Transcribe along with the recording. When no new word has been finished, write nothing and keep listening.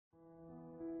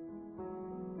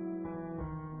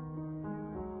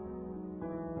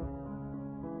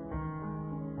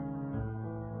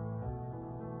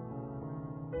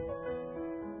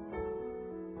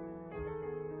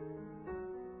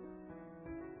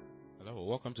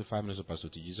Welcome to 5 Minutes of Pastor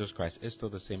to Jesus Christ. It's still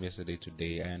the same yesterday,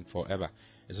 today, and forever.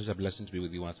 It's such a blessing to be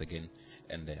with you once again.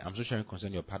 And I'm so sharing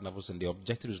concerning your partners, and the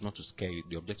objective is not to scare you.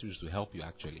 The objective is to help you,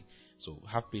 actually. So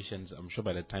have patience. I'm sure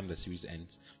by the time the series ends,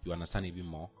 you understand even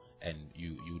more, and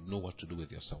you know what to do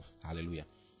with yourself. Hallelujah.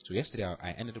 So yesterday,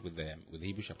 I ended up with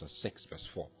Hebrews chapter 6, verse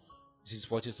 4. This is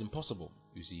for it is impossible.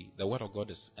 You see, the word of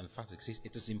God is, in fact, it says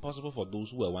it is impossible for those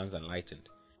who were once enlightened.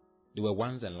 They were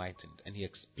once enlightened, and he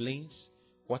explains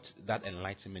what that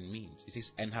enlightenment means. It says,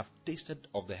 and have tasted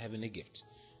of the heavenly gift.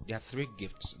 There are 3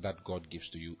 gifts that God gives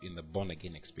to you in the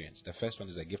born-again experience. The first one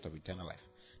is a gift of eternal life.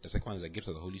 The second one is a gift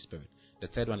of the Holy Spirit. The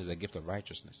third one is a gift of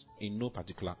righteousness. In no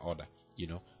particular order,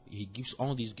 he gives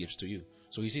all these gifts to you.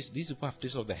 So he says, these people have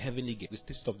tasted of the heavenly gift, this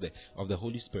taste of the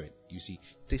Holy Spirit. You see,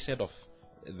 tasted of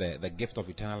the gift of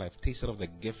eternal life, tasted of the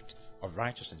gift of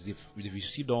righteousness. They've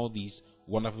received all these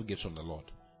wonderful gifts from the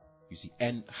Lord. You see,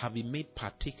 and have been made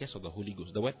partakers of the Holy Ghost.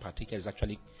 The word partaker is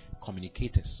actually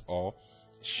communicators or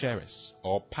sharers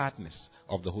or partners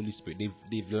of the Holy Spirit.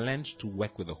 They've learned to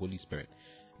work with the Holy Spirit.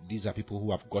 These are people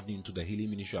who have gotten into the healing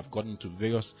ministry, have gotten into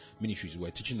various ministries.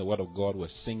 We're teaching the Word of God, we're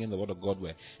singing the Word of God,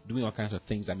 we're doing all kinds of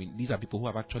things. I mean, these are people who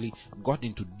have actually got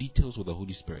into details with the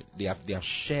Holy Spirit. They have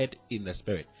shared in the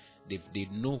Spirit. They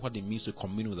know what it means to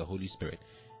commune with the Holy Spirit.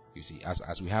 You see,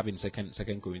 as we have in Second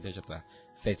Corinthians chapter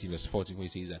 13, verse 14, where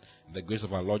he says that the grace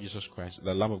of our Lord Jesus Christ,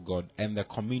 the love of God, and the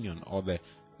communion or the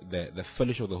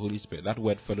fellowship of the Holy Spirit. That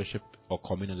word fellowship or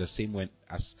communion is the same word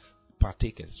as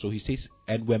partakers. So he says,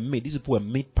 and these people were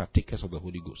made partakers of the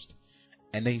Holy Ghost.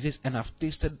 And then he says, and have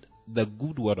tasted the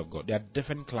good word of God. There are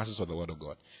different classes of the word of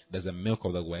God. There's a milk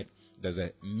of the word. There's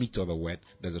a meat of the word.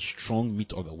 There's a strong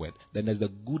meat of the word. Then there's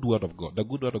the good word of God. The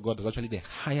good word of God is actually the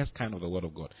highest kind of the word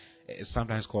of God. It's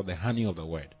sometimes called the honey of the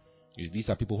word. These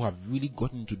are people who have really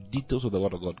gotten into details of the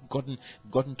word of God,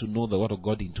 gotten to know the word of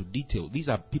God into detail. These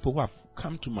are people who have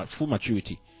come to full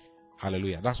maturity.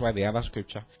 Hallelujah. That's why the other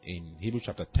scripture in Hebrews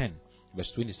chapter 10, verse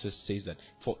 26 says that,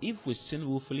 for if we sin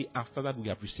willfully, after that we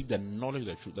have received the knowledge of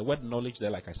the truth. The word knowledge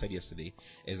there, like I said yesterday,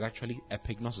 is actually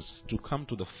epignosis, to come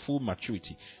to the full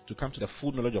maturity, to come to the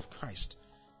full knowledge of Christ.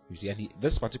 You see, and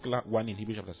this particular one in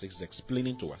Hebrews chapter 6 is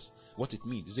explaining to us what it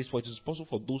means. It says, for it is possible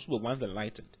for those who were once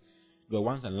enlightened. They were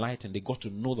once enlightened, they got to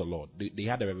know the Lord. They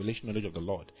had a revelation knowledge of the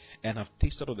Lord and have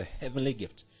tasted of the heavenly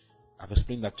gift. I've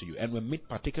explained that to you. And were made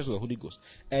partakers of the Holy Ghost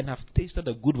and have tasted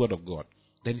the good word of God.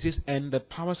 Then it says, and the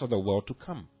powers of the world to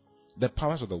come. The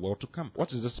powers of the world to come.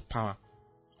 What is this power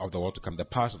of the world to come? The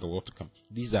powers of the world to come.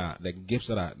 These are the gifts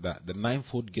that are the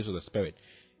ninefold gifts of the Spirit.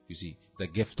 You see, the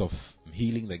gift of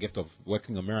healing, the gift of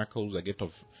working of miracles, the gift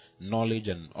of knowledge,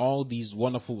 and all these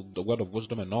wonderful, the word of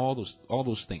wisdom, and all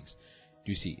those things.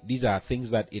 You see, these are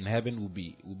things that in heaven will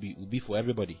be for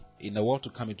everybody. In the world to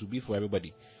come, it will be for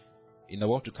everybody. In the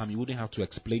world to come, you wouldn't have to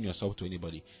explain yourself to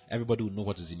anybody. Everybody will know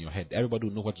what is in your head. Everybody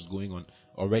will know what is going on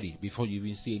already before you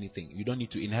even say anything.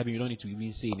 In heaven, you don't need to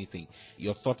even say anything.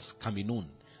 Your thoughts can be known.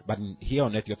 But here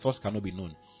on earth, your thoughts cannot be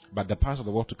known. But the powers of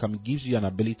the world to come gives you an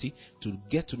ability to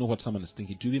get to know what someone is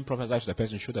thinking, to even prophesy to the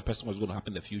person, show the person what's going to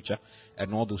happen in the future,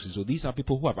 and all those things. So these are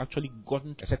people who have actually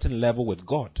gotten a certain level with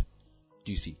God.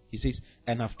 Do you see? He says,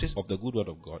 and have tasted of the good word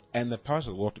of God and the powers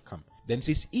of the world to come. Then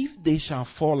he says, if they shall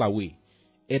fall away,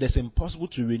 it is impossible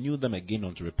to renew them again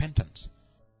unto repentance.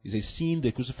 He says, seeing they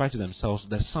crucify to themselves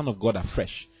the Son of God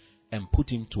afresh and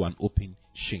put him to an open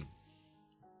shame.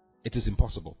 It is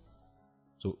impossible.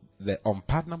 So the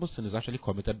unpardonable sin is actually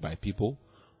committed by people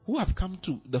who have come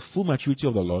to the full maturity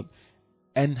of the Lord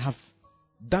and have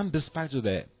done despite to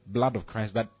the blood of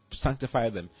Christ that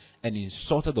sanctified them and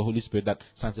insulted the Holy Spirit that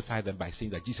sanctified them by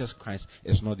saying that Jesus Christ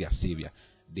is not their Savior.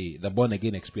 The born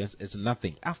again experience is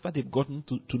nothing. After they've gotten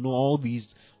to know all these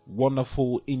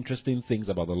wonderful, interesting things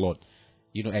about the Lord,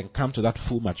 and come to that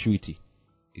full maturity,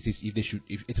 it says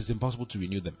if it is impossible to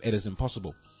renew them. It is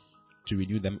impossible to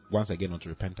renew them once again unto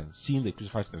repentance, seeing they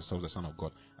crucify themselves the Son of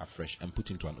God afresh and put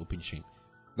him to an open shame.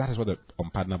 That is what the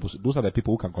unpardonable sin. Those are the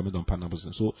people who can commit the unpardonable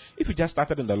sin. So if you just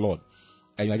started in the Lord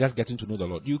and you are just getting to know the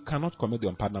Lord, you cannot commit the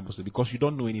unpardonable sin because you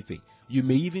don't know anything. You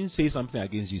may even say something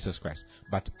against Jesus Christ,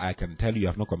 but I can tell you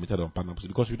have not committed the unpardonable sin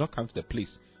because you don't come to the place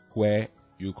where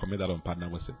you commit that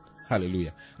unpardonable sin.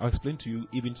 Hallelujah. I'll explain to you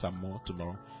even some more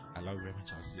tomorrow. I love you very much.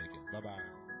 I'll see you again.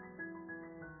 Bye-bye.